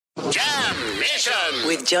Mission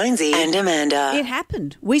with Jonesy and Amanda. It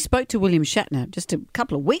happened. We spoke to William Shatner just a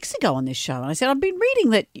couple of weeks ago on this show, and I said, I've been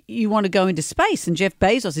reading that you want to go into space and Jeff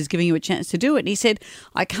Bezos is giving you a chance to do it. And he said,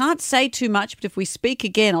 I can't say too much, but if we speak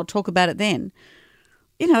again, I'll talk about it then.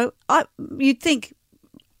 You know, you'd think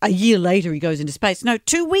a year later he goes into space. No,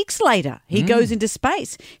 2 weeks later he goes into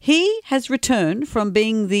space. He has returned from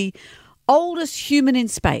being the oldest human in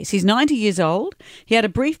space. He's 90 years old. He had a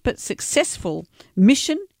brief but successful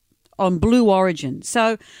mission on Blue Origin.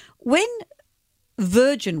 So when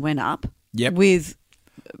Virgin went up with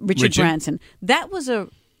Richard Branson, that was a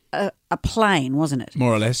plane, wasn't it?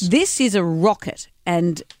 More or less. This is a rocket,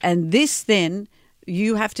 and this then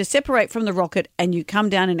you have to separate from the rocket and you come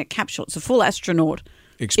down in a capsule. It's a full astronaut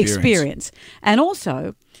experience. And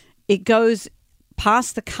also it goes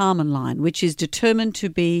past the Kármán line, which is determined to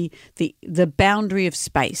be the boundary of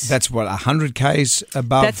space. That's what, 100 k's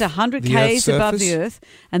above. That's 100 k's above the Earth,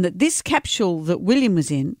 and that this capsule that William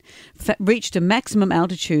was in reached a maximum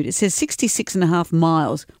altitude. It says 66.5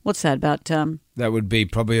 miles. What's that about? That would be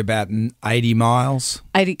probably about 80 miles.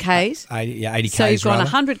 80 k's. 80 k's. So you've gone rather.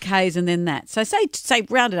 100 k's and then that. So say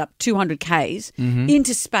round it up 200 k's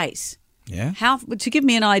into space. Yeah. To give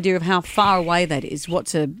me an idea of how far away that is?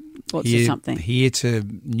 What's something? Here to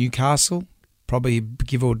Newcastle, probably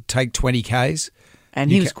give or take 20 k's. And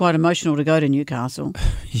he was quite emotional to go to Newcastle.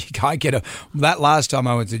 That last time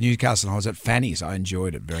I went to Newcastle, I was at Fanny's. I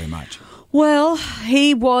enjoyed it very much. Well,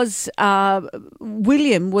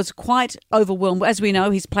 William was quite overwhelmed. As we know,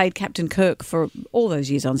 he's played Captain Kirk for all those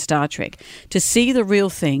years on Star Trek. To see the real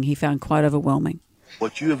thing, he found quite overwhelming.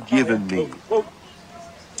 What you have given me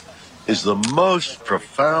is the most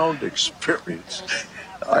profound experience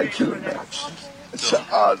I can imagine.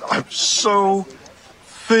 I'm so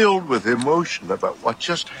filled with emotion about what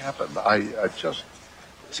just happened.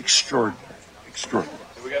 It's extraordinary.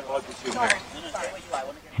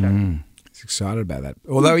 He's excited about that.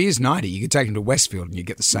 Although he is 90, you could take him to Westfield and you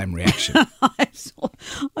get the same reaction.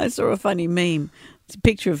 I saw a funny meme. It's a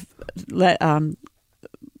picture of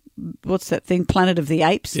what's that thing, Planet of the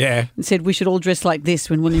Apes? Yeah. And said we should all dress like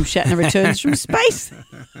this when William Shatner returns from space.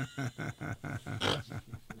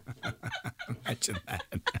 Imagine that.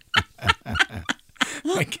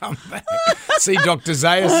 I come back. See Dr.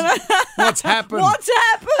 Zayas. What's happened?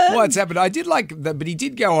 What's happened? I did like that, but he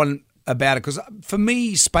did go on about it because for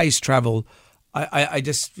me, space travel, I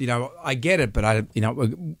just, I get it, but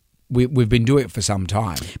we've been doing it for some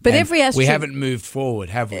time. But we haven't moved forward,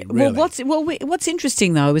 have we? Really? What's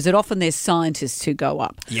interesting though is that often there's scientists who go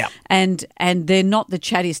up, and they're not the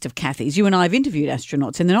chattiest of Cathys. You and I have interviewed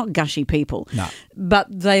astronauts, and they're not gushy people. No, but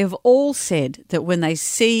they have all said that when they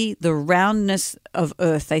see the roundness of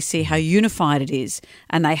Earth, they see how unified it is,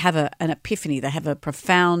 and they have an epiphany. They have a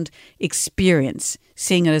profound experience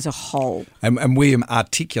seeing it as a whole. And William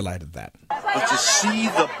articulated that. But to see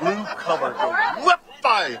the blue cover go whoop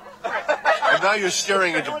by, and now you're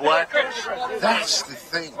staring into blackness. That's the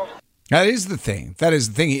thing. That is the thing.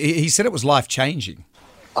 He said it was life-changing.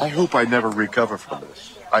 I hope I never recover from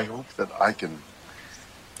this. I hope that I can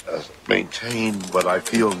maintain what I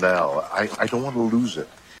feel now. I don't want to lose it.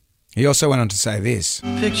 He also went on to say this.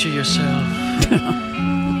 Picture yourself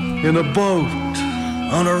in a boat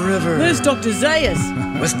on a river. Where's Dr. Zayas?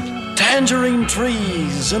 With tangerine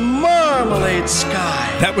trees and marmalade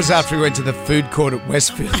sky. That was after we went to the food court at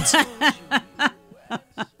Westfields.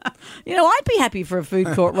 I'd be happy for a food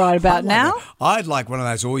court right about now. I'd like one of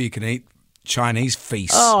those all-you-can-eat Chinese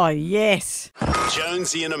feasts. Oh, yes.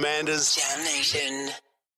 Jonesy and Amanda's Jam Nation.